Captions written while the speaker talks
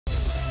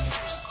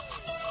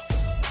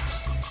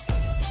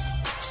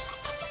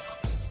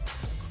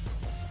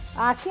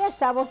Aquí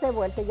estamos de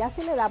vuelta. Ya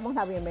sí le damos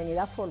la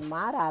bienvenida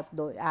formal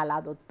a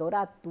la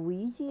doctora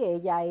TWIGGY.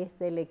 Ella es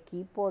del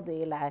equipo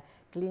de la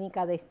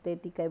Clínica de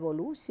Estética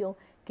Evolución,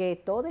 que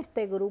todo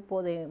este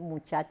grupo de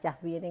muchachas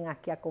vienen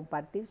aquí a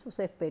compartir sus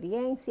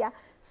experiencias,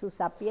 su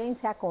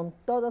sapiencia con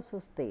todos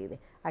ustedes.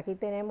 Aquí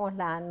tenemos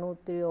la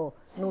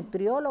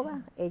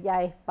nutrióloga.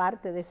 Ella es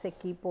parte de ese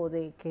equipo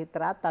que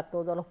trata a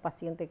todos los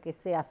pacientes que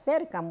se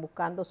acercan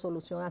buscando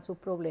solución a sus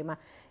problemas.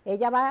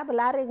 Ella va a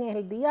hablar en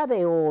el día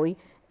de hoy.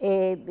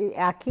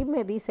 Aquí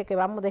me dice que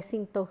vamos a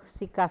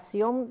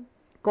desintoxicación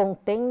con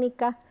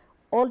técnicas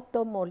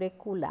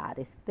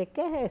ortomoleculares. ¿De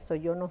qué es eso?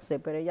 Yo no sé,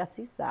 pero ella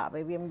sí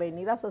sabe.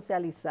 Bienvenida a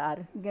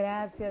Socializar.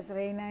 Gracias,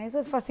 Reina. Eso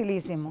es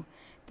facilísimo.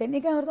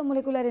 Técnicas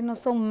ortomoleculares no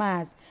son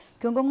más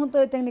que un conjunto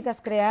de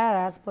técnicas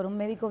creadas por un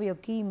médico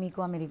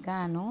bioquímico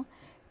americano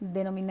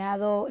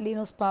denominado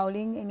Linus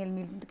Pauling en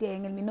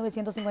el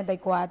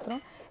 1954.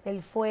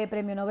 Él fue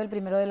premio Nobel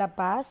primero de la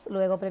Paz,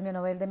 luego premio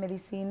Nobel de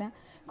Medicina,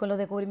 con los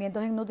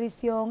descubrimientos en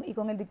nutrición y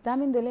con el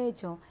dictamen del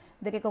hecho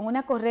de que con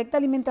una correcta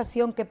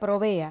alimentación que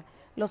provea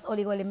los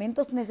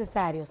oligoelementos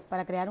necesarios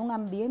para crear un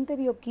ambiente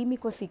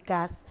bioquímico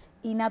eficaz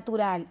y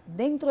natural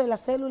dentro de la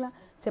célula,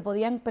 se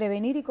podían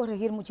prevenir y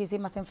corregir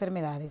muchísimas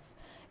enfermedades.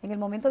 En el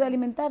momento de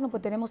alimentarnos,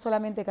 pues tenemos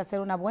solamente que hacer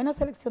una buena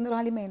selección de los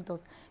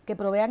alimentos que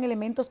provean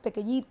elementos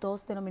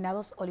pequeñitos,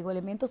 denominados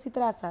oligoelementos y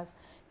trazas,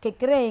 que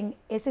creen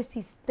ese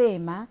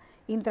sistema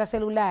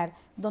intracelular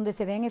donde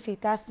se den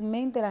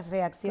eficazmente las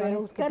reacciones.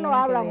 Pero usted lo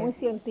habla muy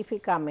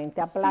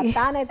científicamente,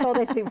 aplatane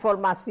toda esa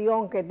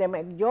información que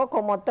yo,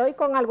 como estoy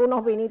con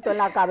algunos vinitos en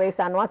la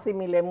cabeza, no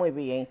asimilé muy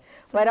bien.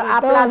 Pero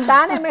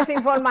aplatáneme esa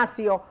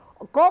información.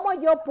 ¿Cómo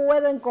yo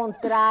puedo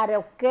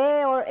encontrar,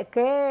 qué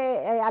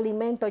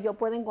alimentos yo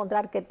puedo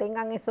encontrar que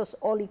tengan esos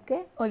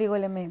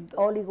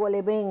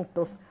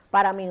oligoelementos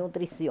para mi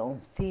nutrición?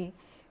 Sí.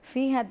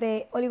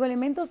 Fíjate,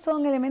 oligoelementos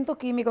son elementos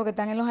químicos que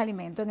están en los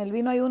alimentos. En el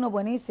vino hay uno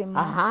buenísimo.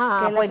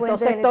 Ajá, que pues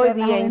entonces estoy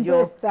bien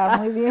yo. Está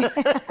muy bien.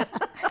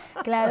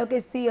 Claro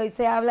que sí, hoy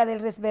se habla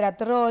del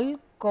resveratrol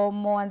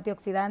como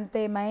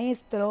antioxidante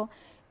maestro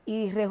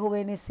y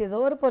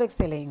rejuvenecedor por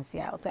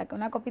excelencia. O sea, que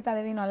una copita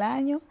de vino al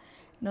año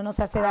no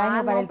nos hace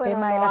daño para el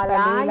tema de la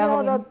salud y la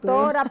juventud.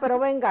 Doctora, pero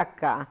venga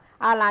acá.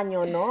 Al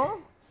año, ¿no?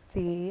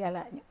 Sí, al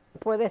año.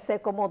 Puede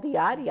ser como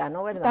diaria,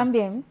 ¿no? ¿Verdad?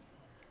 También.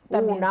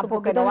 Una,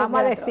 porque no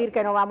vamos a decir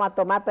que no vamos a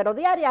tomar, pero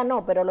diaria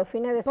no, pero los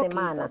fines de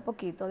semana. De a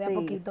poquito. Sí.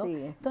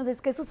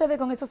 Entonces, ¿qué sucede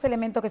con esos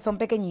elementos que son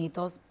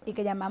pequeñitos y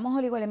que llamamos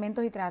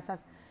oligoelementos y trazas?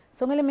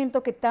 Son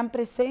elementos que están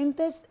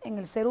presentes en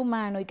el ser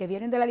humano y que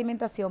vienen de la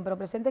alimentación, pero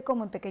presentes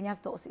como en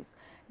pequeñas dosis.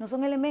 No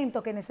son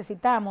elementos que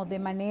necesitamos de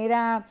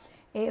manera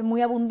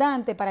muy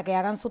abundante para que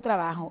hagan su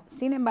trabajo.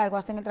 Sin embargo,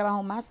 hacen el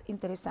trabajo más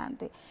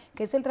interesante,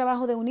 que es el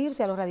trabajo de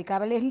unirse a los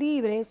radicables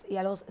libres y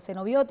a los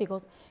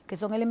xenobióticos, que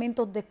son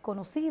elementos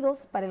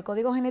desconocidos para el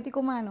código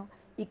genético humano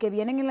y que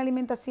vienen en la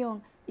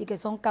alimentación y que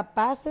son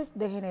capaces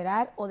de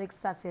generar o de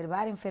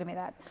exacerbar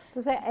enfermedad.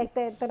 Entonces,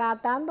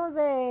 tratando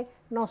de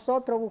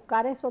nosotros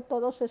buscar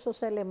todos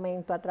esos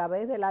elementos a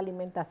través de la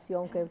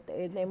alimentación que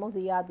tenemos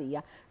día a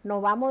día,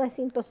 nos vamos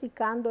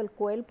desintoxicando el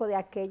cuerpo de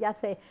aquellas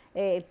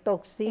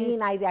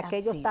toxinas y de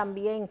aquellos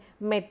también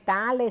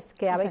metales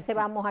que a veces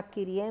vamos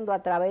adquiriendo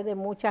a través de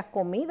muchas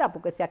comidas,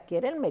 porque se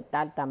adquiere el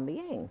metal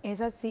también. Es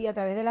así, a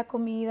través de la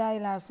comida, de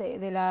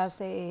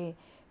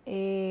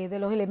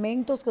los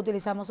elementos que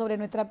utilizamos sobre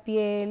nuestra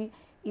piel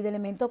y de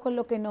elementos con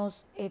los que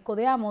nos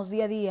codeamos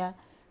día a día,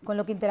 con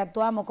lo que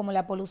interactuamos, como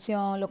la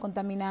polución, los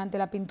contaminantes,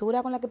 la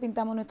pintura con la que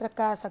pintamos nuestra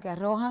casa, que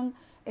arrojan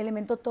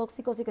elementos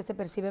tóxicos y que se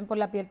perciben por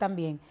la piel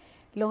también.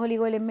 Los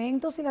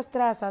oligoelementos y las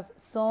trazas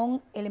son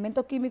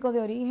elementos químicos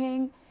de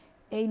origen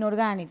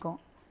inorgánico,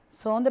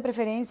 son de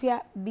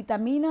preferencia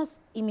vitaminas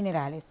y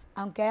minerales,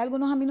 aunque hay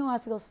algunos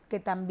aminoácidos que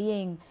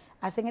también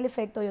hacen el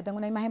efecto. Yo tengo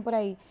una imagen por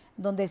ahí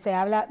donde se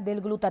habla del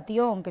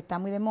glutatión, que está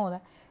muy de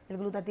moda. El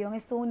glutatión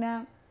es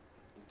una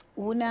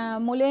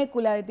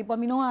molécula de tipo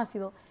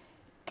aminoácido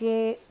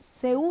que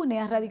se une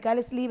a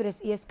radicales libres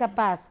y es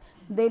capaz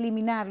de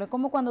eliminarlo. Es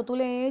como cuando tú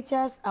le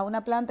echas a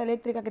una planta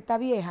eléctrica que está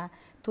vieja,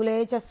 tú le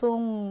echas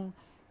un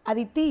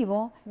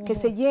aditivo que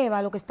se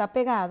lleva lo que está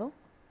pegado,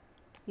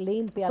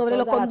 limpia sobre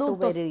los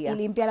conductos y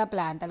limpia la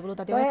planta. El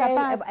glutatión es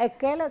capaz.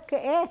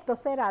 Que esto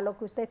será lo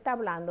que usted está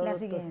hablando, La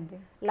doctor. siguiente.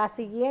 La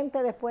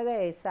siguiente después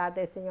de esa,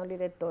 del señor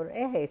director,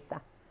 es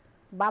esa.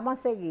 Vamos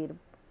a seguir,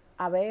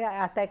 a ver,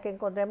 hasta que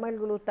encontremos el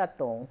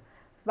glutatón.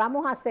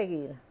 Vamos a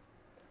seguir.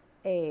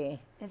 Ese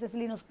es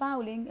Linus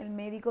Pauling, el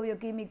médico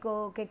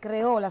bioquímico que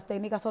creó las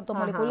técnicas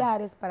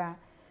ortomoleculares para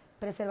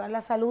preservar la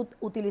salud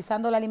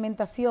utilizando la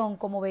alimentación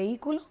como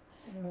vehículo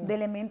de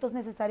elementos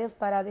necesarios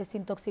para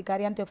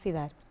desintoxicar y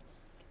antioxidar.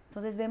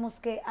 Entonces vemos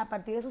que a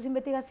partir de sus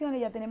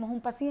investigaciones ya tenemos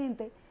un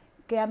paciente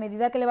que a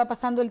medida que le va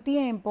pasando el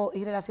tiempo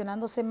y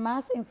relacionándose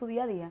más en su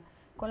día a día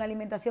con la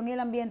alimentación y el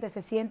ambiente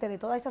se siente de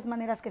todas esas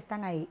maneras que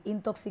están ahí.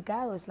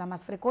 Intoxicado es la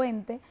más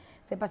frecuente.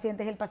 Ese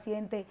paciente es el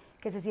paciente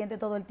que se siente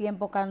todo el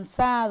tiempo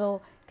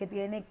cansado, que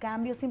tiene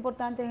cambios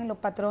importantes en los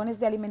patrones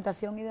de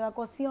alimentación y de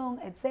evacuación,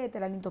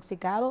 etcétera. El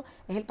intoxicado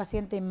es el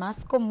paciente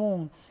más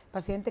común,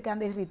 paciente que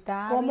anda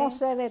irritable.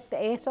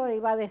 Eso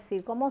iba a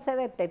decir, ¿cómo se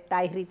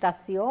detecta?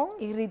 ¿Irritación?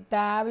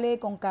 Irritable,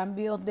 con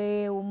cambios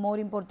de humor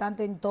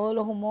importantes en todos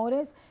los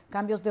humores,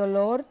 cambios de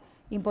olor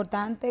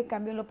importante,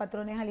 cambio en los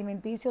patrones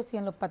alimenticios y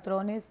en los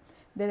patrones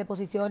de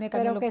deposiciones.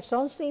 Pero que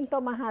son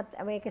síntomas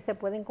que se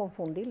pueden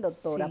confundir,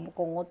 doctora, sí,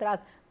 con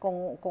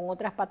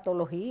otras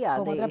patologías.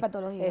 Con otras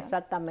patologías.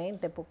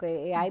 Exactamente,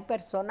 porque hay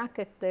personas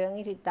que estén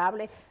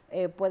irritables,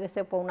 puede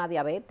ser por una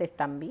diabetes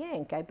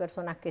también, que hay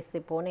personas que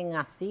se ponen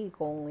así,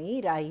 con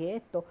ira y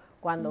esto,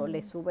 cuando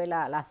les sube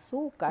la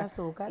azúcar.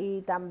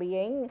 Y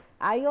también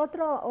hay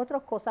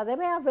otras cosas,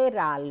 debe haber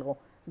algo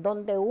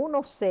donde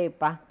uno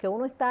sepa que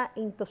uno está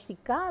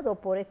intoxicado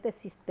por este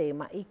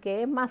sistema y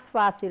que es más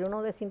fácil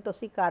uno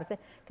desintoxicarse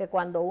que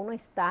cuando uno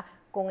está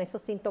con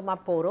esos síntomas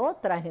por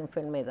otras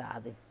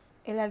enfermedades.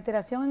 La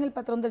alteración en el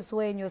patrón del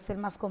sueño es el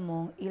más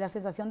común y la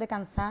sensación de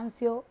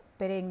cansancio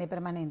perenne,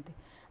 permanente.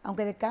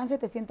 Aunque descanse,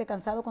 te sientes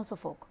cansado con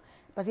sofoco.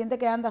 El paciente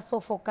que anda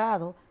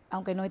sofocado,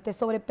 aunque no esté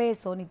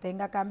sobrepeso ni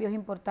tenga cambios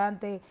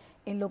importantes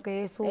en lo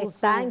que es su...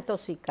 Está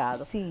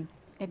intoxicado. Sí.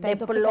 Está de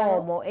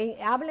intoxicado. Plomo.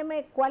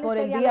 Hábleme cuáles por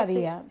serían el día a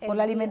día, por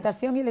la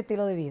alimentación y el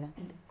estilo de vida.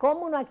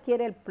 ¿Cómo uno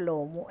adquiere el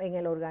plomo en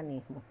el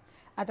organismo?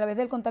 A través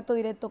del contacto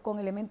directo con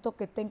elementos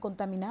que estén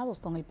contaminados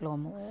con el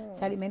plomo. O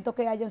sea, alimentos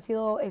que hayan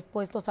sido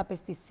expuestos a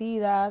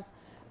pesticidas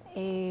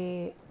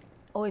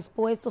o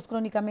expuestos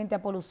crónicamente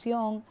a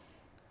polución,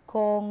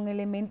 con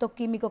elementos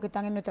químicos que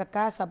están en nuestra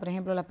casa, por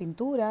ejemplo, las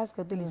pinturas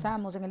que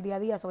utilizamos en el día a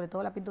día, sobre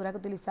todo la pintura que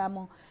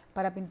utilizamos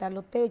para pintar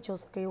los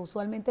techos, que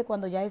usualmente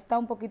cuando ya está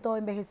un poquito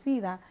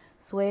envejecida,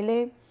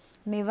 suele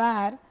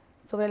nevar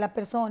sobre las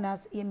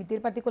personas y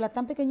emitir partículas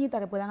tan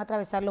pequeñitas que puedan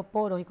atravesar los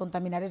poros y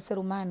contaminar el ser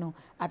humano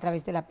a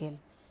través de la piel.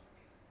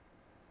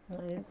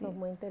 Eso es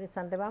muy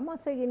interesante. Vamos a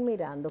seguir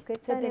mirando. ¿Qué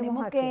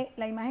tenemos aquí? Que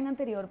la imagen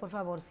anterior, por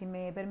favor, si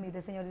me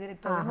permite, señor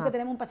director. Vemos que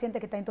tenemos un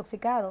paciente que está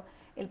intoxicado,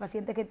 el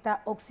paciente que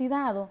está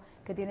oxidado,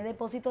 que tiene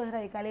depósitos de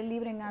radicales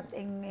libres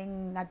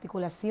en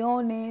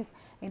articulaciones,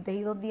 en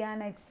tejidos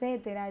diana,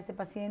 etcétera. Ese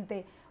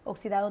paciente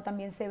oxidado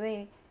también se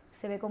ve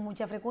con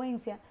mucha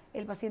frecuencia.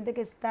 El paciente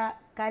que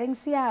está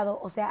carenciado,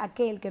 o sea,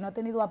 aquel que no ha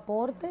tenido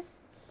aportes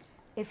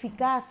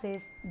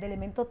eficaces de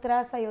elementos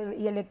traza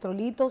y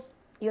electrolitos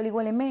y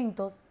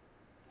oligoelementos,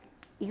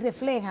 y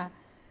refleja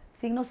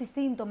signos y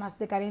síntomas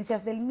de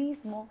carencias del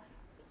mismo,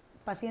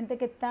 paciente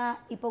que está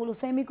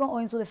hipoglucémico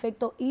o en su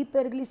defecto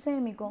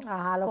hiperglicémico,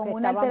 con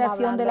una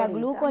alteración de la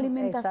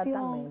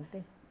glucoalimentación,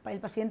 el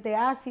paciente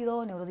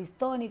ácido,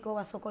 neurodistónico,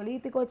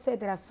 vasocolítico,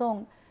 etcétera,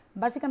 son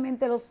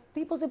básicamente los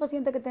tipos de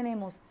pacientes que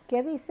tenemos.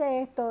 ¿Qué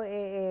dice esto,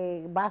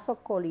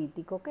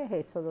 vasocolítico? ¿Qué es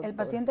eso, doctor? El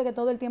paciente que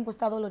todo el tiempo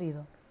está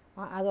dolorido.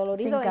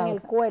 Adolorido en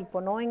el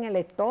cuerpo, no en el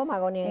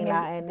estómago ni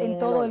en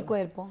todo el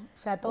cuerpo, o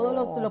sea, todos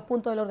los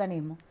puntos del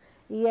organismo.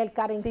 Y el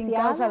carenciado, sin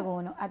causa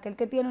alguna, aquel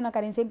que tiene una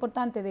carencia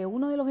importante de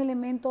uno de los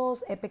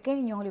elementos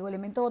pequeños,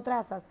 oligoelementos o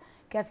trazas,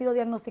 que ha sido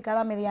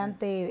diagnosticada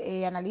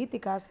mediante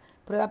analíticas,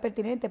 pruebas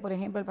pertinentes, por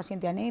ejemplo, el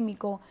paciente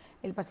anémico,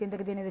 el paciente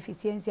que tiene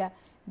deficiencia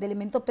de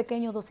elementos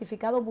pequeños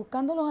dosificados,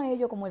 buscándolos a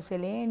ellos como el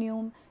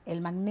selenium,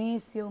 el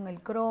magnesio,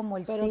 el cromo,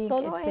 el zinc, etcétera.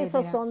 Pero todos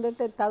esos son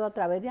detectados a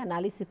través de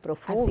análisis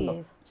profundo.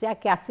 O sea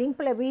que a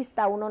simple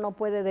vista uno no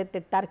puede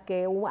detectar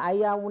que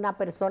haya una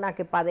persona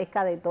que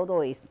padezca de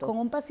todo esto. Con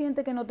un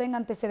paciente que no tenga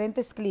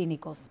antecedentes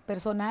clínicos,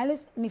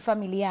 personales ni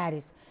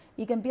familiares,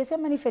 y que empiece a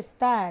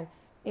manifestar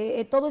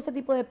todo ese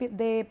tipo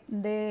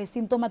de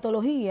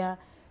sintomatología,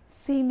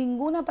 sin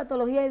ninguna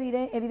patología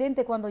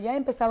evidente cuando ya ha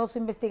empezado su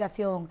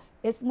investigación,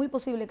 es muy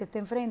posible que esté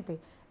enfrente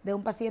de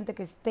un paciente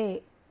que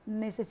esté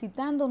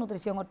necesitando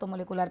nutrición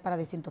ortomolecular para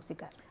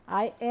desintoxicar.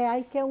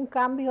 Hay que un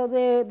cambio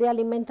de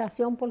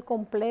alimentación por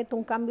completo,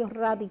 un cambio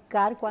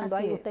radical cuando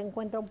usted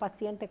encuentra un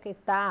paciente que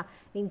está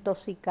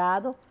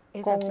intoxicado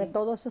con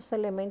todos esos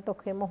elementos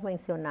que hemos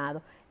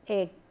mencionado.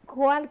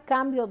 ¿Cuál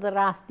cambio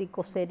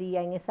drástico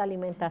sería en esa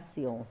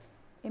alimentación?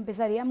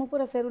 Empezaríamos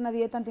por hacer una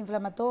dieta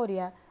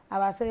antiinflamatoria a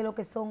base de lo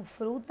que son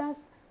frutas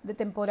de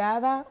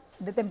temporada,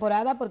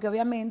 porque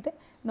obviamente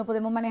no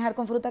podemos manejar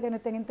con frutas que no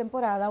estén en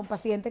temporada a un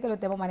paciente que lo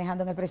estemos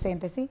manejando en el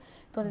presente, ¿sí?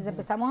 Entonces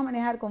empezamos a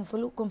manejar con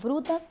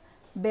frutas,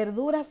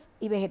 verduras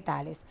y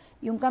vegetales.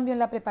 Y un cambio en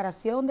la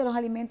preparación de los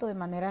alimentos de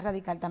manera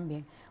radical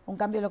también. Un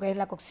cambio en lo que es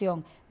la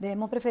cocción.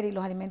 Debemos preferir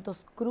los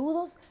alimentos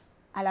crudos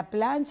a la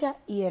plancha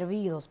y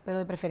hervidos, pero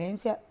de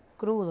preferencia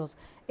crudos.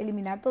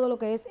 Eliminar todo lo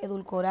que es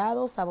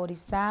edulcorado,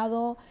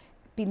 saborizado,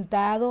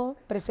 pintado,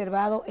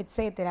 preservado,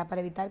 etcétera,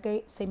 para evitar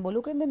que se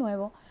involucren de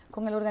nuevo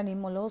con el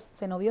organismo los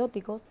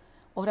xenobióticos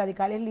o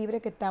radicales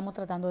libres que estamos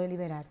tratando de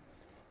liberar.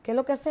 ¿Qué es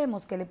lo que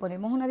hacemos? Que le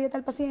ponemos una dieta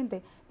al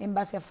paciente en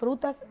base a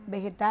frutas,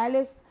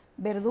 vegetales,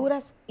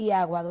 verduras y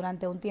agua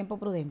durante un tiempo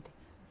prudente,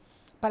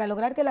 para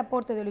lograr que el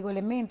aporte de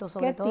oligoelementos,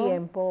 sobre todo... ¿Qué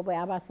tiempo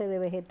a base de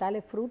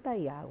vegetales, fruta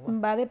y agua?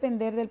 Va a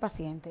depender del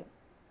paciente.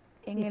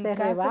 Y se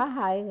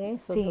rebaja en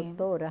eso, sí,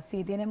 doctora.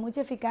 Sí, tiene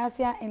mucha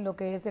eficacia en lo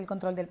que es el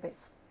control del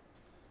peso.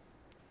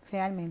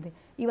 Realmente.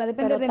 Y va a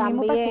depender del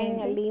mismo paciente.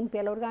 También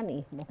limpia el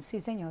organismo. Sí,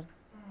 señor.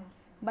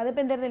 Va a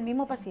depender del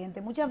mismo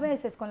paciente. Muchas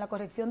veces con la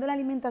corrección de la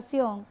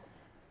alimentación,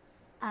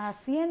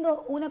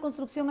 haciendo una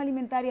construcción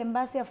alimentaria en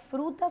base a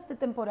frutas de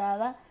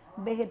temporada,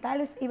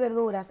 vegetales y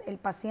verduras, el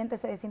paciente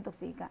se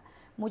desintoxica.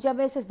 Muchas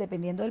veces,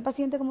 dependiendo del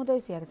paciente, como te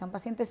decía, que sea un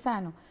paciente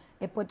sano,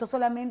 expuesto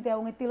solamente a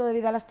un estilo de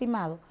vida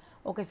lastimado,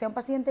 o que sea un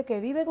paciente que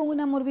vive con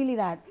una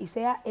morbilidad y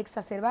sea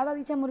exacerbada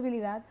dicha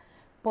morbilidad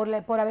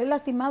por haber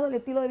lastimado el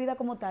estilo de vida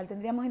como tal,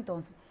 tendríamos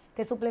entonces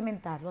que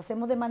suplementar. Lo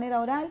hacemos de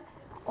manera oral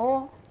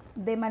o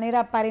de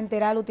manera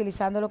parenteral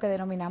utilizando lo que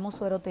denominamos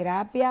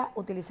sueroterapia,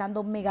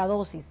 utilizando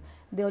megadosis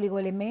de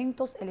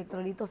oligoelementos,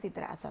 electrolitos y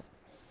trazas.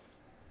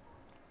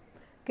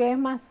 Que es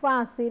más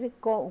fácil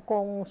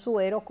con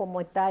suero,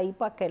 como está ahí,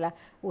 para que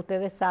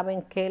ustedes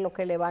saben qué es lo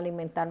que le va a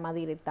alimentar más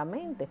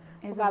directamente.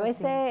 Porque a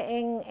veces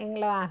en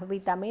las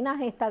vitaminas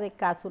estas de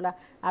cápsula,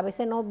 a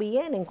veces no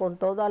vienen con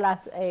todas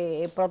las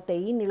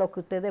proteínas y lo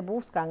que ustedes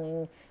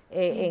buscan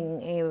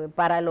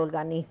para el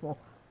organismo,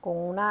 con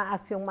una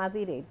acción más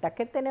directa.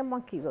 ¿Qué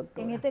tenemos aquí,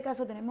 doctora? En este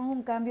caso tenemos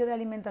un cambio de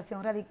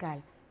alimentación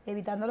radical,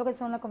 evitando lo que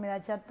son la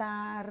comida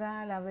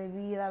chatarra, la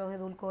bebida, los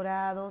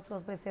edulcorados,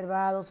 los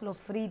preservados, los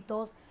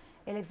fritos,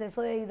 el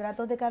exceso de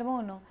hidratos de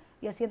carbono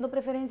y haciendo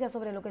preferencia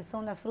sobre lo que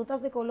son las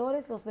frutas de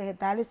colores, los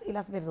vegetales y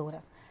las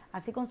verduras.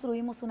 Así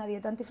construimos una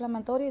dieta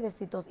antiinflamatoria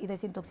y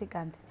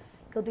desintoxicante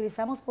que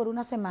utilizamos por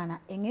una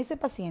semana en ese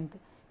paciente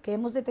que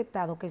hemos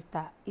detectado que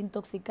está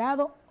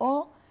intoxicado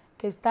o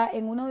que está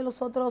en uno de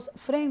los otros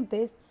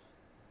frentes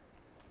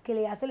que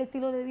le hace el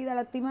estilo de vida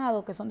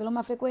lastimado, que son de los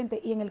más frecuentes,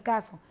 y en el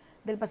caso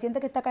del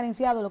paciente que está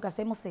carenciado, lo que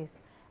hacemos es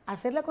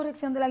hacer la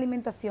corrección de la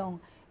alimentación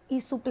y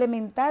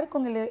suplementar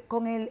con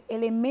el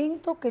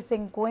elemento que se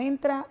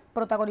encuentra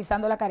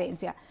protagonizando la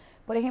carencia.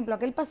 Por ejemplo,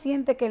 aquel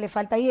paciente que le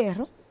falta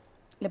hierro,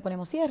 le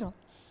ponemos hierro.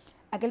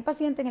 Aquel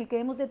paciente en el que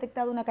hemos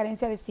detectado una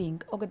carencia de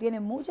zinc o que tiene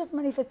muchas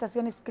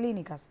manifestaciones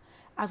clínicas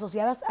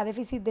asociadas a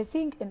déficit de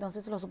zinc,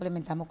 entonces lo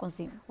suplementamos con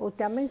zinc.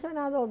 Usted ha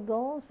mencionado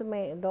dos,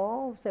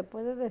 se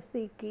puede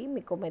decir,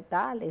 químicos,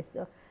 metales,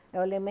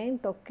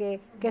 elementos que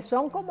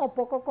son como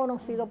poco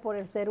conocidos por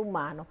el ser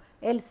humano.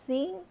 El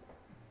zinc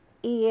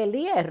y el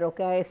hierro,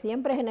 que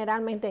siempre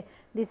generalmente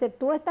dice,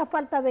 tú esta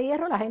falta de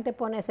hierro, la gente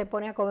se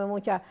pone a comer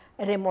mucha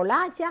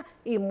remolacha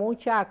y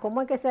mucha,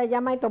 ¿cómo es que se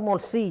llama esto?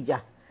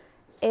 Morcilla.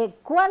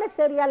 ¿Cuál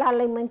sería la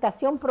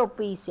alimentación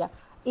propicia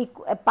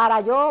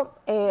para yo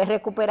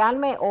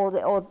recuperarme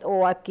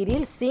o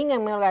adquirir zinc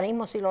en mi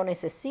organismo si lo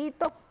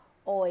necesito,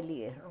 o el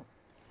hierro?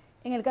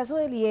 En el caso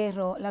del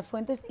hierro, las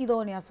fuentes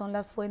idóneas son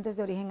las fuentes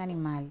de origen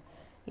animal.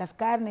 Las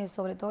carnes,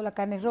 sobre todo las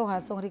carnes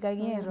rojas, son ricas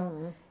en hierro.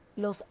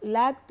 Los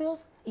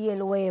lácteos y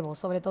el huevo,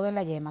 sobre todo en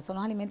la yema, son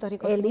los alimentos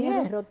ricos en hierro.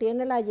 ¿El hierro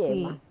tiene la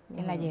yema? Sí,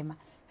 en la yema.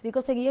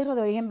 Ricos en hierro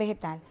de origen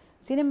vegetal.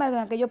 Sin embargo,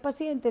 en aquellos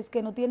pacientes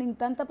que no tienen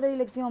tanta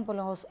predilección por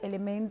los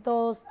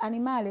elementos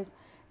animales,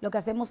 lo que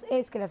hacemos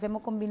es que le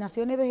hacemos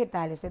combinaciones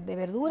vegetales de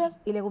verduras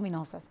y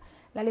leguminosas.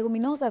 Las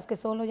leguminosas, que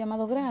son los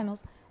llamados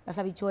granos, las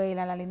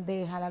habichuelas, la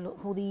lenteja, la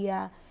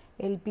judía,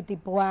 el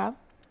pitipuá,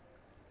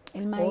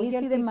 el maíz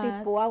y demás. El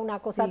pitipuá, una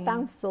cosa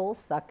tan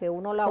sosa que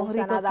uno la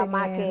usa nada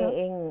más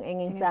que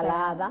en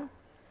ensalada.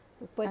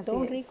 Pues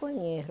son ricos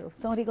en hierro.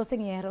 Son ricos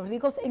en hierro.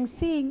 Ricos en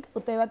zinc,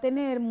 usted va a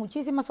tener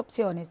muchísimas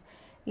opciones.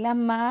 Las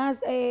más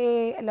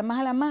a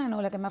la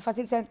mano, las que más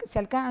fácil se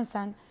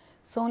alcanzan,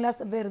 son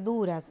las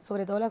verduras,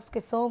 sobre todo las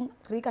que son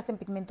ricas en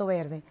pigmento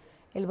verde.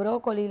 El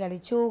brócoli, la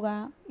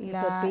lechuga,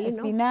 la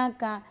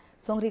espinaca,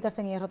 son ricas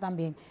en hierro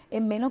también.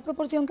 En menos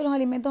proporción que los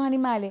alimentos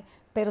animales,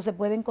 pero se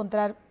puede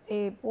encontrar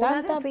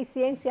una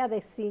deficiencia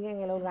de zinc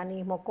en el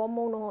organismo.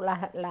 ¿Cómo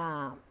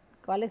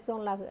cuáles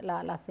son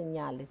las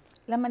señales?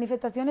 Las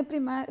manifestaciones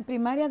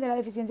primarias de la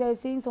deficiencia de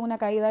zinc son una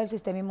caída del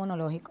sistema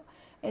inmunológico.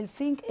 El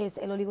zinc es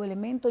el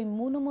oligoelemento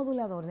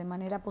inmunomodulador de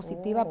manera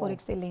positiva por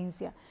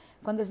excelencia.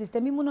 Cuando el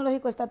sistema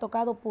inmunológico está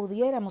tocado,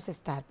 pudiésemos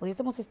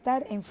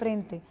estar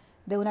enfrente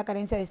de una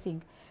carencia de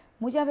zinc.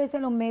 Muchas veces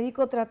los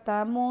médicos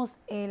tratamos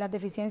las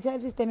deficiencias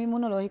del sistema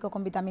inmunológico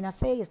con vitamina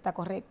C y está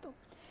correcto.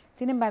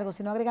 Sin embargo,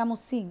 si no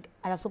agregamos zinc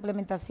a la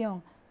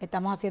suplementación,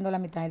 estamos haciendo la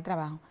mitad del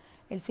trabajo.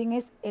 El zinc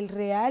es el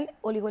real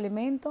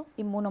oligoelemento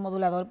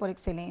inmunomodulador por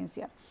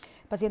excelencia.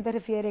 El paciente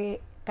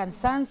refiere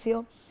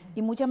cansancio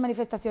y muchas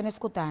manifestaciones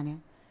cutáneas.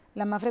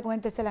 La más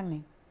frecuente es el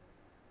acné.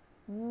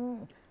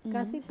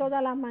 Casi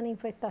todas las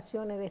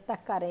manifestaciones de estas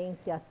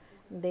carencias,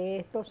 de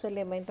estos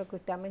elementos que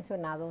usted ha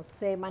mencionado,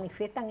 se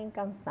manifiestan en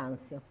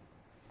cansancio.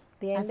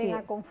 Tienden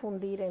a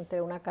confundir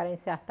entre una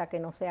carencia hasta que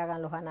no se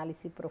hagan los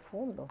análisis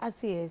profundos.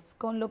 Así es,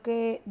 con lo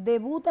que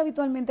debuta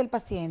habitualmente el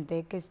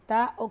paciente que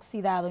está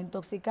oxidado,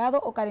 intoxicado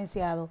o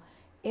carenciado,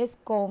 es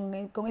con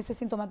esa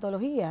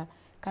sintomatología,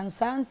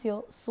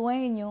 cansancio,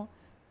 sueño,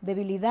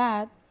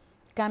 debilidad,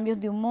 cambios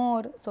de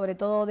humor, sobre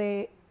todo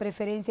de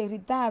preferencia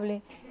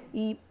irritable,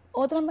 y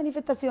otras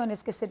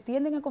manifestaciones que se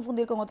tienden a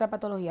confundir con otra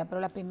patología,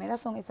 pero las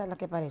primeras son esas las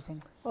que aparecen.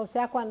 O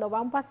sea, cuando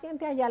va un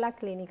paciente allá a la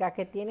clínica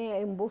que tiene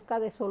en busca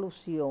de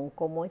solución,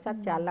 como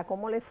esa charla,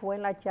 ¿cómo le fue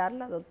en la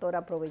charla, doctora,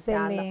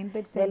 aprovechando?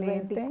 Excelente. Del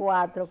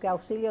 24, que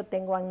auxilio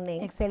tengo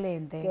acné.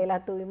 Excelente. Que la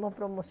estuvimos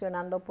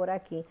promocionando por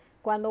aquí.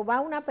 Cuando va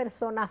una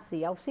persona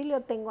así,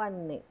 auxilio tengo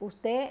acné,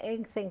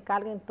 usted se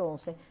encarga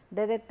entonces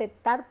de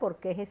detectar por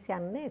qué es ese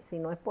acné, si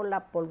no es por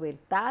la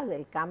pubertad,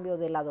 del cambio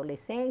de la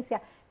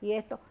adolescencia y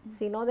esto,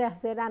 sino de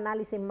hacer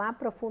análisis más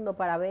profundo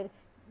para ver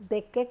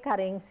de qué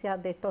carencia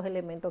de estos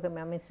elementos que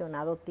me ha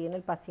mencionado tiene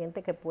el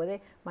paciente que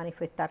puede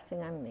manifestarse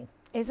en acné.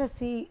 Es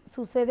así,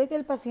 sucede que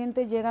el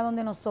paciente llega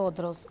donde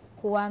nosotros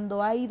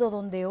cuando ha ido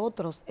donde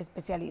otros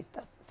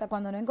especialistas, o sea,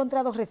 cuando no ha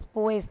encontrado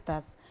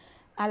respuestas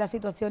a las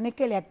situaciones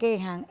que le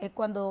aquejan, es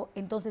cuando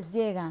entonces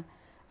llega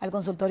al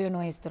consultorio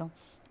nuestro,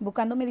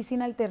 buscando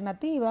medicina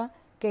alternativa,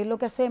 que es lo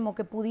que hacemos,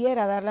 que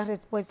pudiera dar la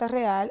respuesta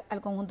real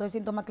al conjunto de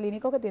síntomas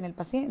clínicos que tiene el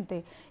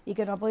paciente y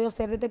que no ha podido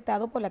ser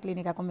detectado por la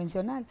clínica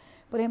convencional.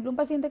 Por ejemplo, un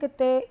paciente que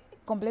esté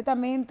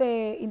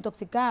completamente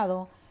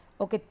intoxicado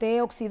o que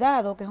esté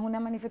oxidado, que es una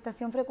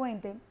manifestación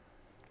frecuente,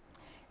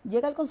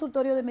 llega al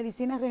consultorio de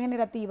medicina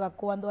regenerativa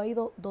cuando ha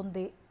ido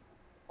donde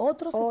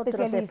otros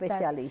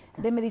especialistas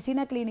de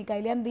medicina clínica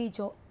y le han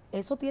dicho,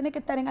 eso tiene que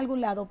estar en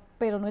algún lado,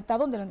 pero no está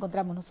donde lo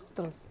encontramos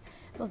nosotros.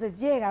 Entonces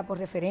llega por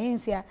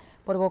referencia,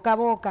 por boca a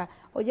boca,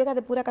 o llega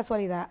de pura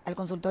casualidad al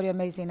consultorio de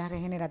medicina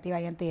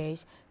regenerativa y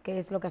anti-age, que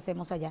es lo que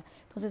hacemos allá.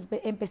 Entonces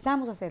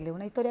empezamos a hacerle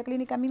una historia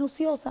clínica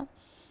minuciosa,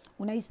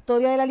 una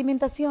historia de la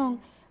alimentación,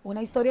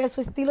 una historia de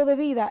su estilo de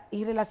vida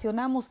y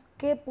relacionamos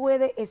qué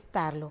puede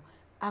estarlo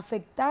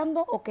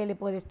afectando o qué le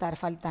puede estar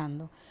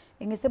faltando.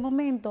 En ese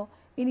momento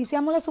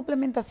iniciamos la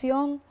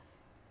suplementación,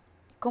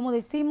 como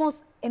decimos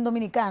en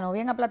dominicano,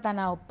 bien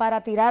aplatanado,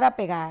 para tirar a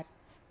pegar,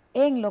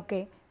 en lo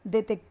que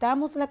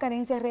detectamos la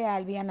carencia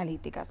real vía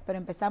analíticas, pero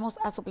empezamos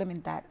a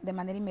suplementar de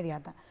manera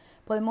inmediata.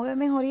 Podemos ver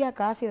mejoría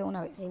casi de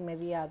una vez.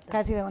 Inmediata.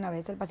 Casi de una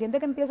vez. El paciente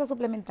que empieza a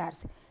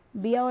suplementarse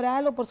vía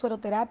oral o por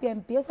sueroterapia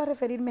empieza a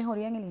referir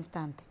mejoría en el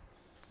instante.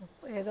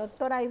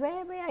 Doctora, ahí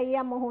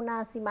veíamos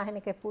unas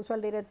imágenes que puso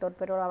el director,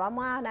 pero la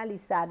vamos a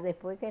analizar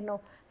después que nos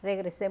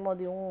regresemos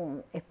de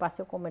un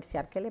espacio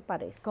comercial. ¿Qué le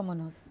parece? ¿Cómo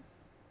no?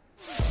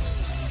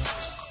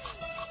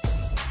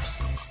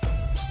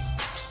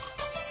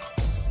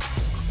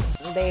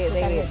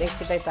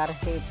 De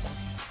tarjeta.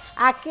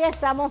 Aquí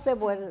estamos de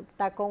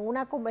vuelta con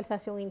una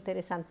conversación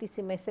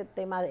interesantísima. Ese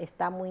tema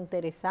está muy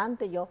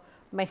interesante. Yo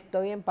me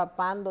estoy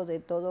empapando de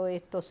todos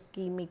estos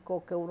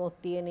químicos que uno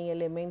tiene y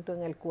elementos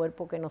en el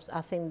cuerpo que nos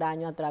hacen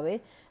daño a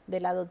través de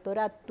la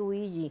doctora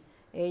TWIGGY,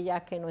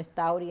 ella que nos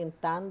está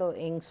orientando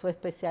en su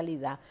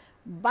especialidad.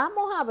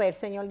 Vamos a ver,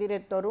 señor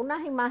director,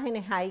 unas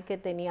imágenes ahí que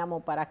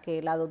teníamos para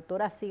que la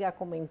doctora siga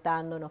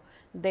comentándonos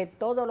de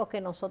todo lo que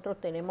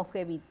nosotros tenemos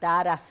que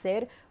evitar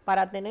hacer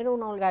para tener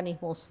un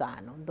organismo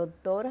sano.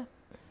 Doctora.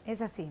 Es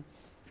así.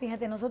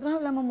 Fíjate, nosotros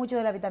hablamos mucho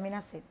de la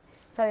vitamina C.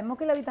 Sabemos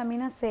que la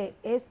vitamina C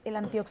es el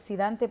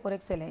antioxidante por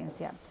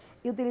excelencia.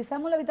 Y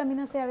utilizamos la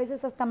vitamina C a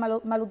veces hasta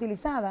mal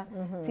utilizada.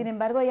 Sin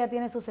embargo, ella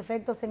tiene sus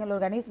efectos en el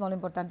organismo, lo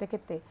importante es que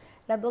esté.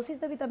 Las dosis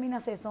de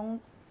vitamina C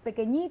son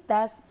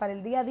pequeñitas para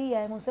el día a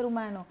día en un ser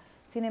humano.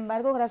 Sin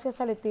embargo,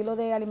 gracias al estilo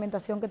de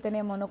alimentación que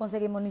tenemos, no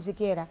conseguimos ni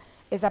siquiera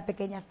esas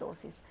pequeñas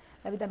dosis.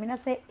 La vitamina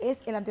C es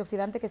el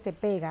antioxidante que se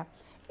pega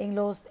en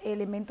los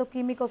elementos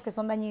químicos que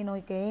son dañinos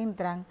y que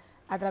entran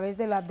a través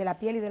de la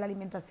piel y de la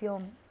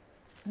alimentación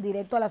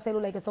directo a la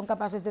célula y que son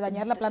capaces de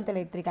dañar la planta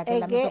eléctrica, que es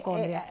la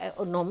mitocondria.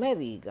 No me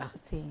diga.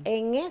 Sí.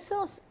 En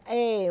esos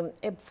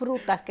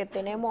frutas que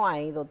tenemos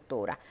ahí,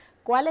 doctora,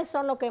 ¿cuáles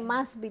son los que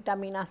más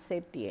vitamina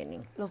C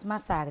tienen? Los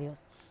más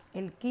agrios.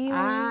 El kiwi,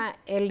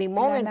 el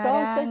limón, la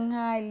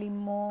naranja, el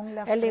limón,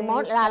 la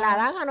fresa. La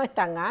naranja no es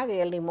tan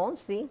agria, el limón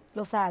sí.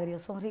 Los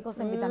agrios son ricos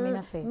en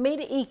vitamina C.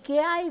 Mire, ¿y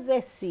qué hay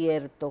de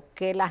cierto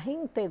que la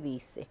gente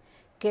dice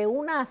que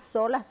una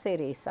sola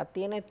cereza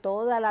tiene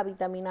toda la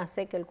vitamina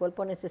C que el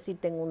cuerpo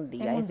necesita en un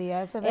día? En un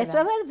día, eso es verdad. Eso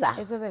es verdad.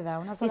 Eso es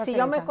verdad, una sola cereza. Y si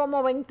cereza. yo me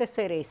como 20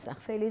 cerezas.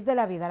 Feliz de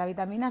la vida, la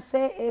vitamina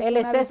C es ¿El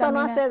exceso no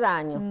hace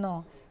daño?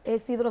 No.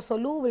 Es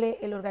hidrosoluble,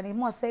 el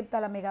organismo acepta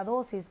la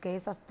megadosis, que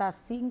es hasta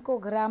 5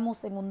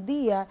 gramos en un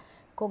día,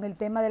 con el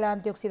tema de la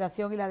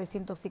antioxidación y la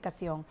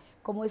desintoxicación.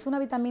 Como es una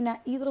vitamina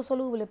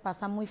hidrosoluble,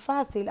 pasa muy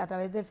fácil a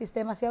través del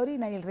sistema hacia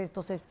orina y el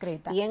resto se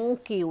excreta. Y en un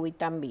kiwi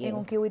también. En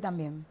un kiwi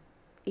también.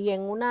 ¿Y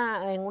en una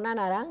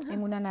naranja?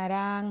 En una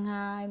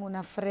naranja, en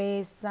una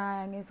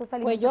fresa, en esos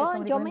alimentos.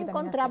 Pues yo me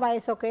encontraba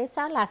eso, que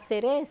la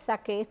cereza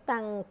que es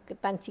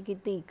tan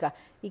chiquitica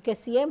y que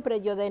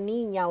siempre yo de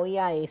niña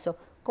oía eso.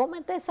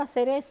 Cómete esa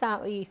cereza,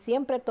 y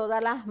siempre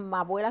todas las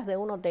abuelas de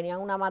uno tenían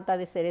una mata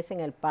de cereza en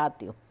el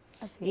patio.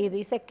 Y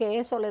dice que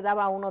eso le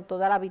daba a uno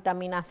toda la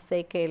vitamina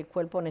C que el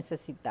cuerpo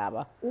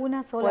necesitaba.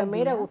 Una sola al día. Pues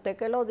mire, usted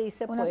que lo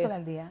dice, una sola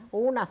al día.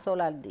 Una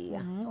sola al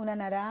día. Una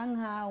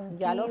naranja, un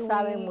ya kiwi. Lo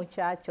saben,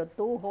 muchachos.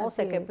 Tú,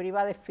 José, que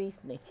priva de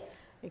fitness,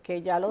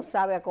 que ya lo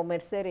sabe a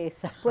comer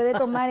cereza. Puede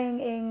tomar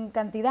en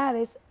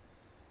cantidades.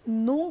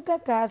 Nunca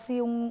casi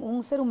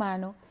un ser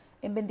humano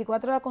En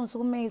 24 horas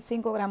consume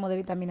 5 gramos de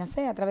vitamina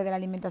C a través de la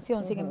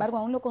alimentación. Sin embargo,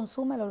 aún lo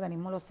consume, el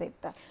organismo lo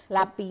acepta.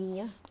 La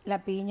piña.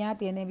 La piña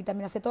tiene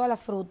vitamina C. Todas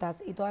las frutas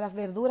y todas las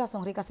verduras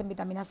son ricas en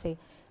vitamina C.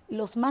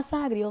 Los más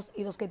agrios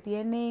y los que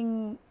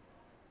tienen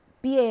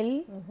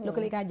piel, lo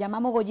que le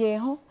llamamos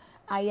gollejo,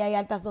 ahí hay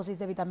altas dosis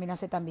de vitamina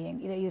C también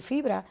y de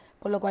fibra,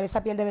 por lo cual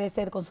esa piel debe de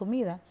ser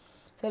consumida.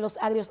 O sea, los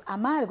agrios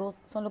amargos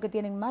son los que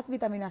tienen más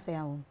vitamina C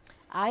aún.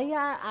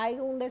 Hay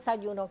un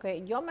desayuno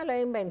que yo me lo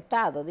he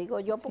inventado, digo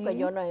yo, porque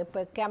yo no,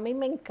 pues, que a mí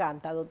me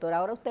encanta, doctora.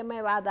 Ahora usted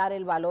me va a dar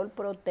el valor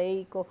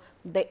proteico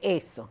de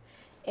eso.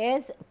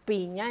 Es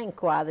piña en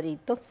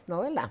cuadritos,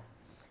 ¿no, verdad?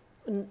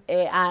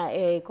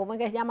 ¿Cómo es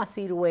que se llama?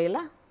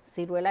 Ciruela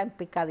en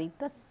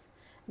picaditas,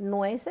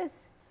 nueces,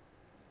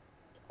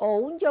 o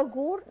un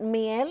yogur,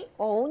 miel,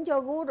 o un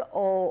yogur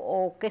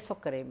o queso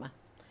crema.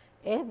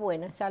 Es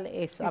buena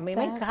eso, a mí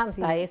me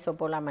encanta eso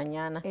por la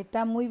mañana.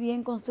 Está muy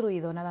bien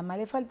construido, nada más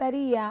le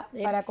faltaría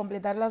para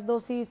completar las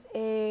dosis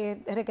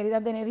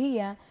requeridas de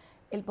energía,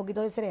 el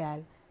poquito de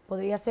cereal.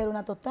 Podría ser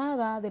una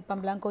tostada de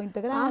pan blanco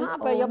integral. Ajá,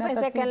 pero yo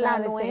pensé que en la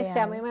nueces,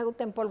 a mí me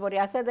gusta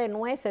empolvorearse de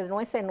nueces.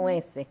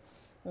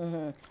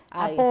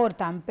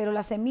 Aportan, pero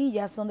las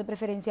semillas son de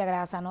preferencia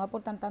grasa, no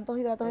aportan tantos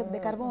hidratos de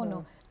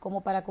carbono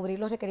como para cubrir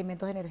los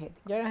requerimientos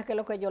energéticos. Yo no sé qué es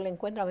lo que yo le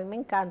encuentro, a mí me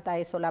encanta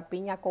eso, la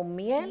piña con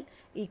miel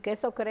y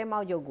queso crema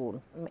o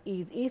yogur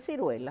y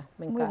ciruela,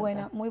 me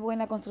encanta. Muy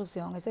buena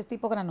construcción, ese es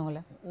tipo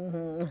granola.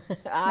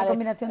 Una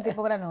combinación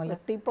tipo granola.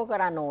 Tipo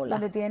granola.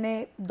 Donde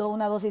tiene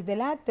una dosis de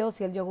lácteos,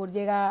 si el yogur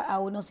llega a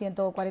unos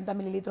 140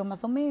 mililitros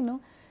más o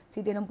menos,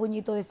 si tiene un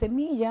puñito de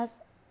semillas,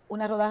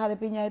 una rodaja de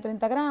piña de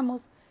 30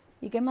 gramos,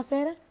 ¿y qué más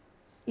era?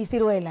 Y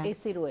ciruela.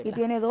 Y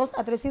tiene 2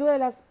 a 3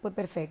 ciruelas, pues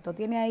perfecto.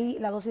 Tiene ahí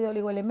la dosis de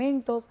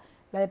oligoelementos,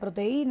 la de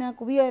proteína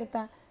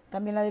cubierta,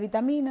 también la de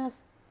vitaminas.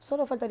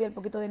 Solo faltaría el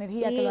poquito de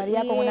energía que lo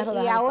haría con una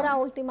rodaja. Y ahora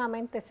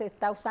últimamente se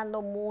está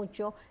usando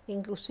mucho,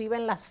 inclusive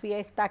en las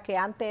fiestas, que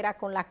antes era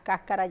con la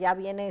cáscara, ya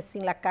viene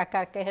sin la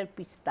cáscara, que es el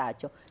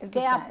pistacho.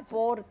 ¿Qué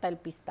aporta el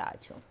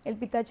pistacho? El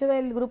pistacho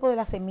del grupo de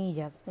las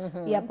semillas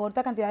y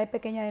aporta cantidades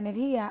pequeñas de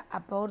energía,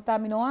 aporta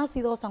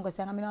aminoácidos, aunque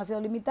sean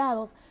aminoácidos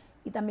limitados,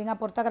 y también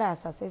aporta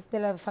grasas. Es de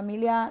la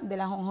familia de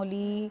la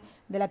ajonjolí,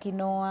 de la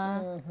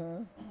quinoa,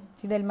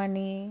 del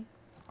maní.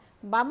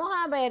 Vamos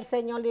a ver,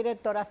 señor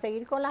director, a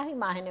seguir con las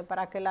imágenes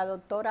para que la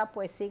doctora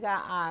pues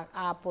siga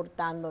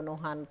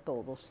aportándonos a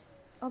todos.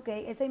 Ok,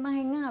 esa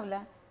imagen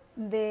habla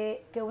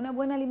de que una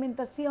buena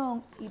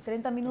alimentación y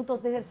 30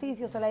 minutos de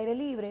ejercicios al aire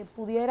libre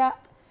pudiera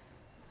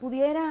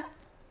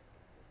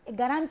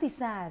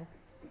garantizar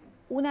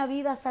una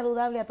vida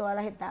saludable a todas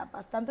las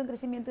etapas, tanto en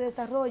crecimiento y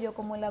desarrollo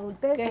como en la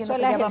adultez, que es lo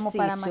que llamamos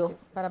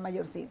para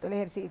mayorcito, el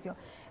ejercicio.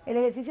 El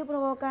ejercicio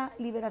provoca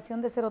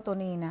liberación de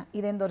serotonina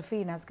y de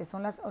endorfinas, que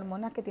son las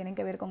hormonas que tienen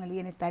que ver con el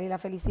bienestar y la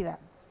felicidad.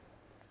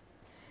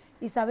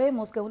 Y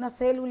sabemos que una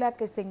célula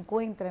que se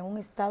encuentra en un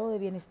estado de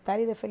bienestar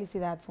y de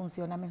felicidad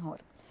funciona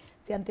mejor.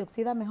 Se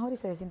antioxida mejor y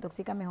se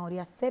desintoxica mejor y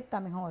acepta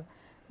mejor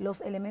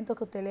los elementos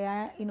que usted le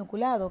ha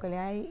inoculado, que le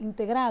ha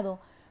integrado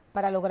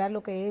para lograr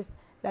lo que es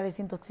la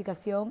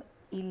desintoxicación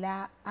y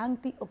la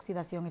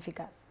antioxidación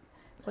eficaz.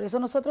 Por eso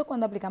nosotros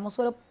cuando aplicamos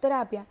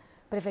sueroterapia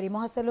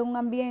preferimos hacerlo en un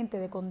ambiente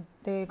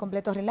de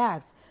completo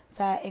relax, o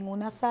sea, en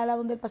una sala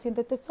donde el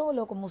paciente esté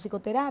solo, con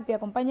musicoterapia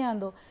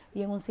acompañando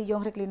y en un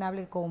sillón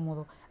reclinable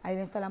cómodo. Ahí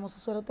le instalamos su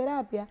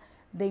sueroterapia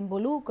de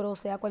involucro,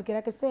 sea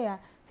cualquiera que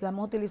sea, si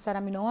vamos a utilizar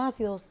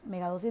aminoácidos,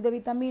 megadosis de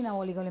vitamina o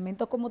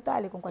oligoelementos como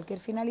tales, con cualquier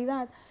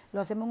finalidad, lo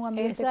hacemos en un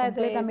ambiente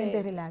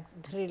completamente relax.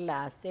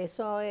 Relax,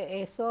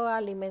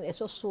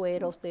 esos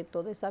sueros de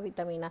toda esa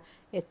vitamina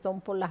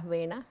son por las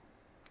venas.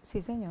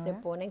 Sí, señora. Se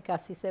ponen que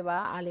así se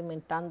va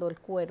alimentando el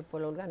cuerpo,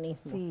 el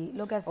organismo. Sí,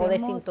 lo que hacemos, o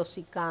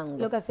desintoxicando.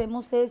 Lo que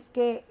hacemos es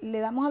que le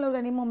damos al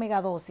organismo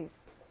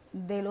megadosis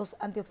de los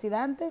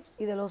antioxidantes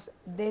y de los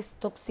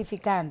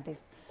detoxificantes.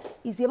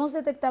 Y si hemos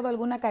detectado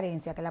alguna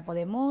carencia, que la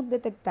podemos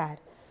detectar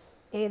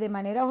de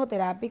manera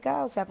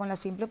ojoterápica, o sea, con la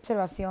simple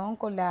observación,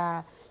 con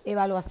la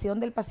evaluación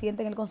del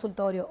paciente en el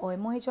consultorio, o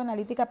hemos hecho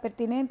analíticas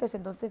pertinentes,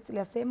 entonces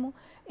le hacemos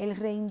el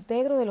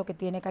reintegro de lo que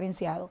tiene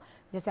carenciado,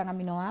 ya sean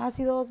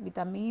aminoácidos,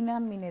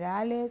 vitaminas,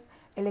 minerales,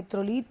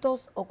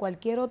 electrolitos o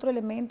cualquier otro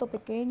elemento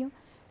pequeño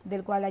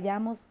del cual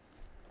hayamos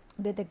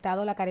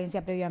detectado la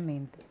carencia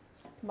previamente.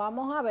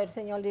 Vamos a ver,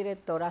 señor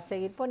director, a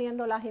seguir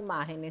poniendo las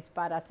imágenes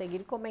para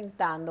seguir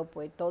comentando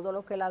pues todo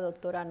lo que la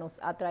doctora nos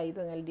ha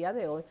traído en el día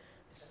de hoy.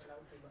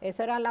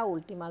 Esa era la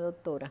última,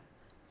 doctora.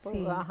 Pues,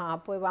 sí.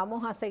 Pues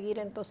vamos a seguir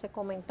entonces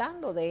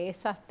comentando de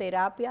esas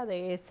terapias,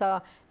 de ese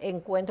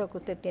encuentro que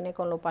usted tiene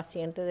con los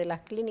pacientes de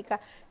las clínicas,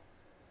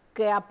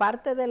 que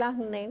aparte del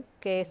acné,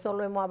 que eso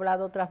lo hemos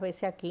hablado otras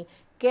veces aquí,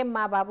 ¿qué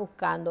más va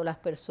buscando las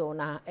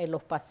personas,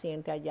 los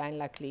pacientes allá en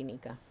la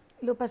clínica?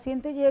 Los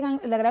pacientes llegan,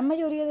 la gran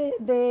mayoría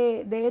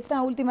de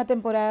esta última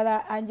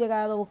temporada han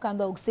llegado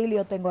buscando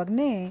auxilio, tengo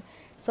acné,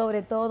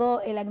 sobre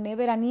todo el acné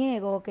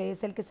veraniego, que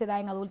es el que se da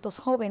en adultos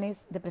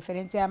jóvenes, de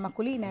preferencia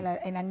masculina,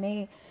 el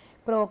acné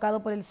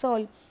provocado por el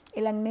sol.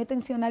 El acné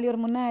tensional y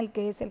hormonal,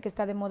 que es el que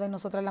está de moda en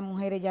nosotras las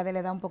mujeres ya de la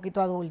edad un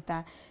poquito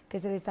adulta,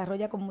 que se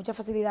desarrolla con mucha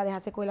facilidad, deja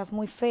secuelas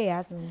muy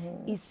feas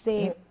y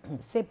se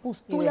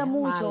pustula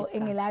mucho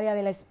en el área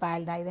de la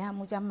espalda y deja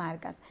muchas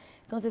marcas.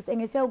 Entonces,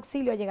 en ese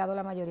auxilio ha llegado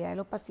la mayoría de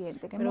los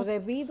pacientes. ¿Pero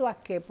debido a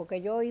qué?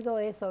 Porque yo he oído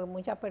eso de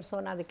muchas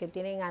personas de que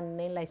tienen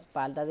acné en la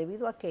espalda.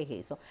 ¿Debido a qué es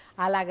eso?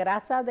 ¿A la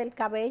grasa del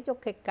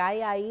cabello que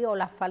cae ahí o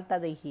la falta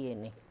de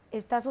higiene?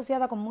 Está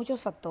asociada con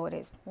muchos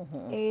factores.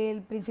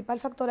 El principal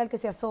factor al que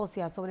se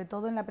asocia, sobre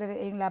todo en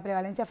la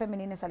prevalencia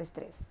femenina, es al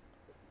estrés.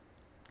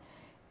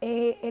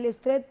 El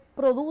estrés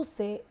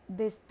produce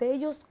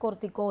destellos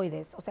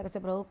corticoides, o sea que se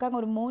produzcan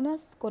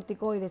hormonas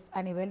corticoides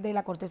a nivel de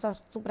la corteza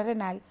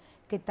suprarrenal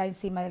que está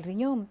encima del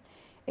riñón.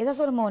 Esas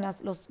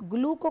hormonas, los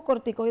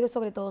glucocorticoides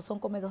sobre todo, son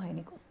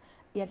comedogénicos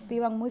y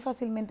activan muy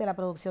fácilmente la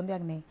producción de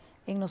acné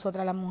en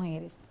nosotras las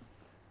mujeres.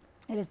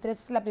 El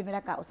estrés es la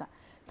primera causa.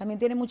 También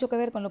tiene mucho que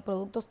ver con los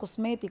productos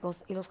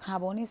cosméticos y los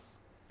jabones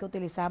que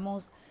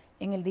utilizamos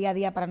en el día a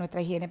día para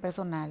nuestra higiene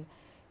personal.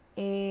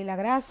 La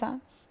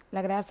grasa,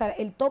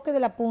 el toque de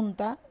la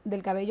punta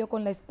del cabello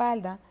con la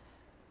espalda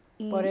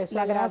y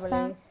la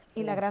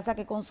grasa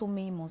que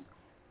consumimos.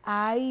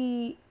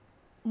 Hay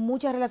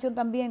mucha relación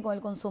también con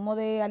el consumo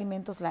de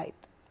alimentos light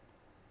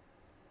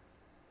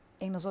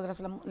en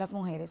nosotras las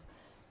mujeres.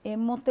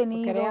 Hemos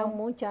tenido... Crean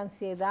mucha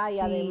ansiedad y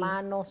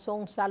además no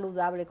son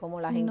saludables como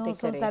la gente cree. No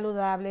son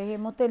saludables.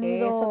 Hemos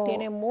tenido... Eso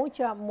tiene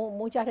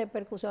mucha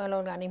repercusión en el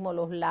organismo,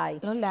 los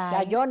light. Los light. O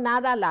sea, yo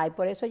nada light,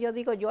 por eso yo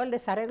digo, yo el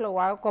desarreglo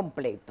lo hago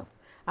completo.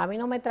 A mí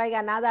no me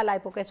traiga nada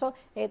light, porque eso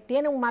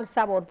tiene un mal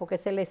sabor, porque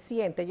se le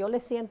siente, yo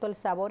le siento el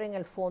sabor en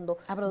el fondo.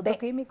 A productos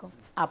químicos.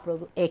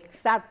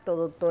 Exacto,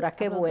 doctora,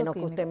 qué bueno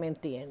químicos. Que usted me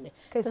entiende.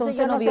 Que entonces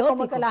son yo no sé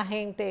cómo que xenobióticos. la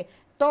gente...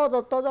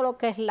 Todo lo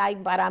que es light,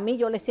 para mí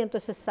yo le siento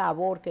ese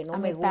sabor que no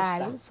me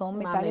gusta. Son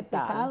metales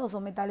pesados,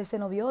 son metales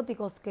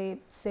xenobióticos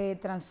que se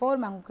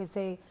transforman, que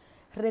se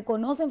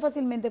reconocen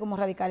fácilmente como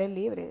radicales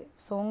libres.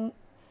 Son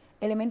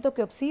elementos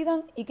que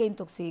oxidan y que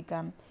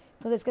intoxican.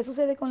 Entonces, ¿qué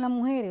sucede con las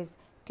mujeres?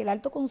 Que el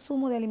alto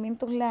consumo de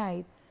alimentos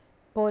light,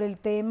 por el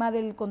tema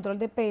del control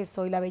de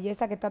peso y la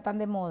belleza que está tan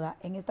de moda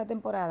en esta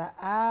temporada,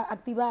 ha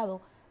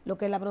activado lo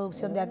que es la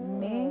producción de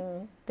acné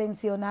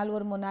tensional o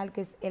hormonal,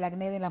 que es el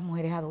acné de las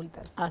mujeres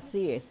adultas.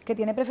 Así es. Que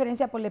tiene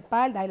preferencia por la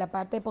espalda y la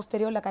parte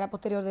posterior, la cara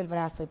posterior del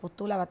brazo, y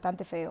postula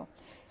bastante feo.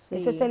 Sí.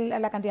 Esa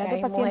es la cantidad de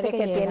pacientes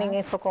que tienen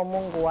eso como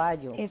un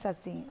guayo. Es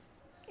así.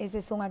 Ese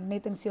es un acné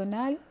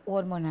tensional o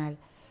hormonal.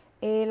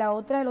 El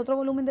otro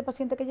volumen de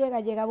pacientes que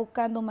llega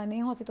buscando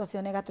manejo a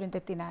situaciones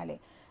gastrointestinales,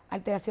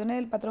 alteraciones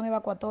del patrón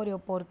evacuatorio.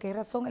 ¿Por qué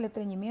razón el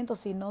estreñimiento?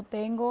 Si no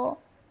tengo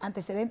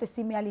antecedentes,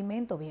 si me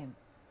alimento bien.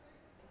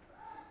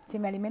 Si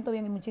me alimento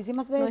bien, y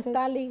muchísimas veces... ¿No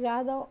está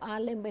ligado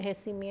al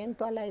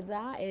envejecimiento, a la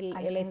edad,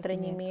 el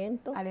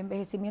estreñimiento? Al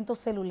envejecimiento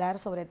celular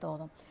sobre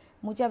todo.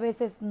 Muchas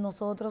veces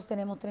nosotros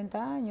tenemos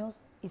 30 años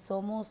y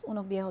somos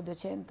unos viejos de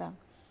 80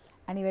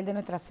 a nivel de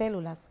nuestras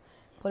células,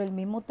 por el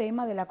mismo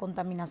tema de la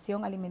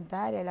contaminación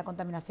alimentaria y la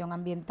contaminación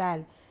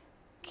ambiental,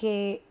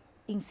 que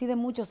incide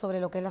mucho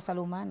sobre lo que es la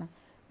salud humana.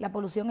 La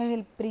polución es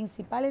el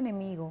principal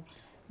enemigo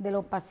de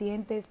los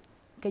pacientes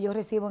que yo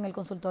recibo en el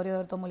consultorio de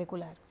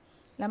ortomolecular.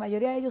 La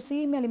mayoría de ellos,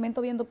 sí, me alimento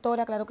bien,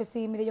 doctora, claro que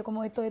sí, mire, yo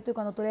como esto, y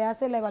cuando tú le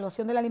haces la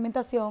evaluación de la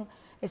alimentación,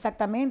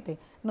 exactamente,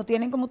 no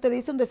tienen, como usted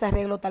dice, un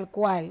desarreglo tal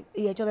cual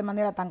y hecho de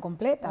manera tan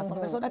completa. Son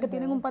personas que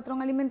tienen un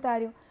patrón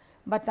alimentario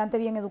bastante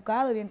bien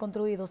educado y bien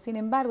construido, sin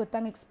embargo,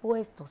 están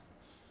expuestos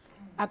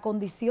a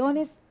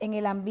condiciones en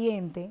el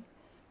ambiente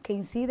que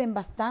inciden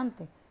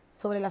bastante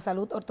sobre la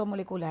salud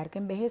ortomolecular, que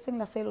envejecen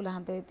las células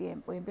antes de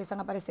tiempo y empiezan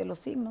a aparecer los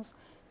signos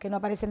que no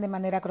aparecen de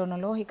manera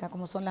cronológica,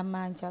 como son las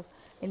manchas,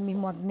 el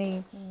mismo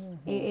acné,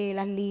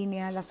 las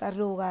líneas, las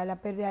arrugas, la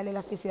pérdida de la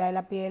elasticidad de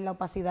la piel, la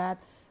opacidad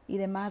y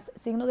demás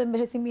signos de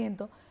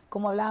envejecimiento,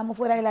 como hablábamos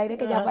fuera del aire,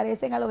 que ya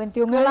aparecen a los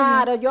 21 años.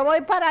 Claro, yo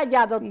voy para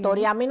allá, doctor,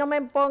 y a mí no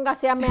me ponga a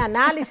hacerme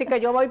análisis, que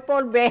yo voy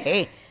por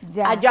vejez.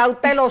 Allá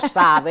usted lo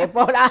sabe,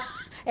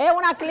 es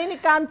una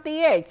clínica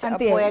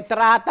anti-age, pues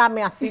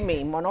trátame así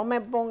mismo, no me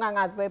pongan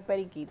a ver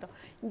periquito.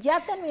 Ya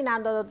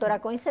terminando, doctora,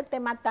 con ese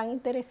tema tan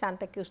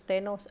interesante que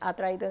usted nos ha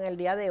traído en el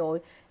día de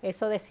hoy,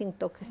 eso de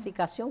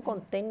desintoxicación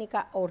con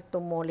técnicas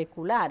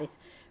ortomoleculares.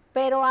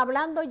 Pero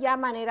hablando ya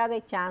manera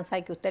de chanza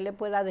y que usted le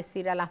pueda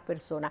decir a las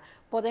personas,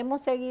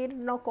 ¿podemos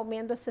seguirnos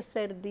comiendo ese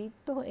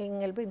cerdito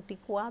en el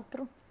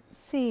 24?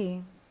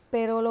 Sí,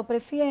 pero lo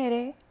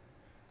prefiere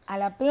a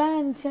la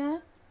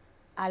plancha,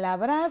 a la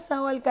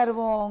brasa o al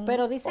carbón.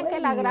 Pero dicen que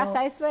la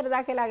grasa, ¿es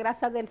verdad que la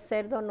grasa del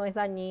cerdo no es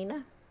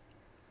dañina?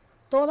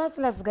 Todas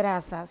las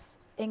grasas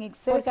en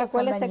exceso Porque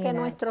acuérdese son dañinas. que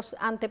nuestros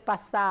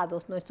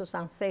antepasados, nuestros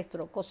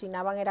ancestros,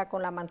 cocinaban era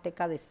con la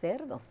manteca de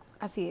cerdo.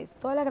 Así es,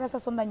 todas las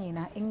grasas son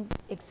dañinas en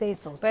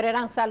excesos. Pero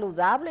eran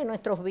saludables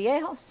nuestros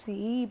viejos.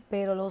 Sí,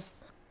 pero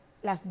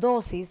las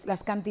dosis,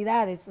 las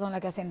cantidades son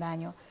las que hacen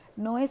daño.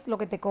 No es lo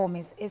que te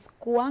comes, es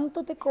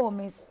cuánto te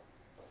comes,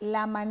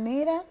 la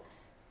manera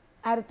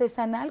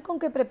artesanal con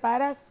que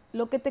preparas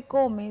lo que te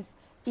comes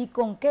y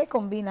con qué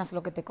combinas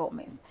lo que te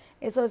comes.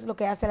 Eso es lo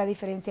que hace la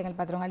diferencia en el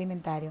patrón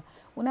alimentario.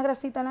 Una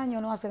grasita al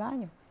año no hace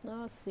daño,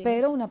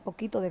 pero un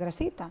poquito de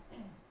grasita.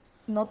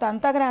 No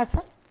tanta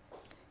grasa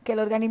que el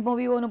organismo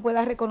vivo no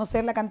pueda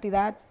reconocer la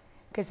cantidad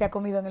que se ha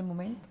comido en el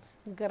momento.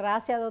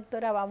 Gracias,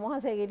 doctora. Vamos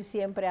a seguir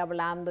siempre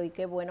hablando y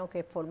qué bueno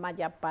que forma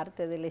ya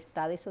parte del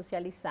estado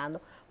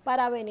Socializando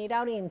para venir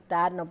a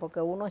orientarnos,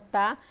 porque uno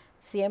está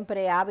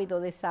siempre ávido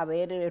de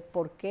saber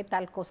por qué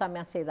tal cosa me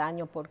hace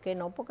daño, por qué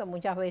no, porque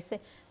muchas veces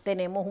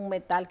tenemos un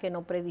metal que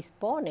nos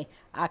predispone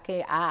a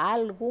que a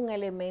algún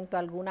elemento,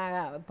 algún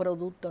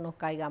producto nos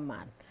caiga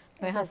mal.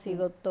 ¿No es así,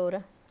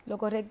 doctora? Lo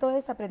correcto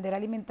es aprender a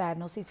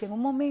alimentarnos. Y si en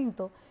un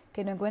momento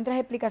que no encuentras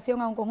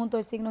explicación a un conjunto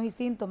de signos y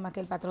síntomas, que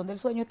el patrón del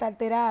sueño está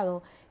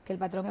alterado, que el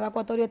patrón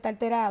evacuatorio está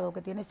alterado,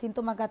 que tiene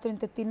síntomas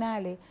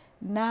gastrointestinales,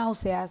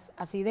 náuseas,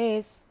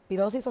 acidez,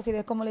 pirosis o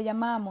acidez como le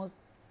llamamos,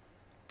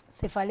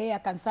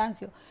 cefalea,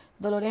 cansancio,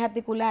 dolores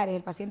articulares,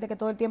 el paciente que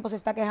todo el tiempo se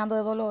está quejando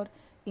de dolor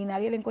y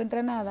nadie le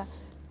encuentra nada,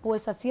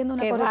 pues haciendo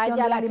una corrección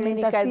de la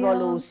alimentación. Que vaya a la clínica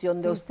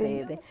Evolución de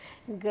ustedes.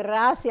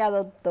 Gracias,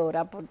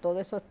 doctora, por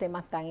todos esos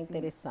temas tan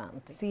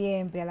interesantes.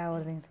 Siempre a la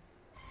orden.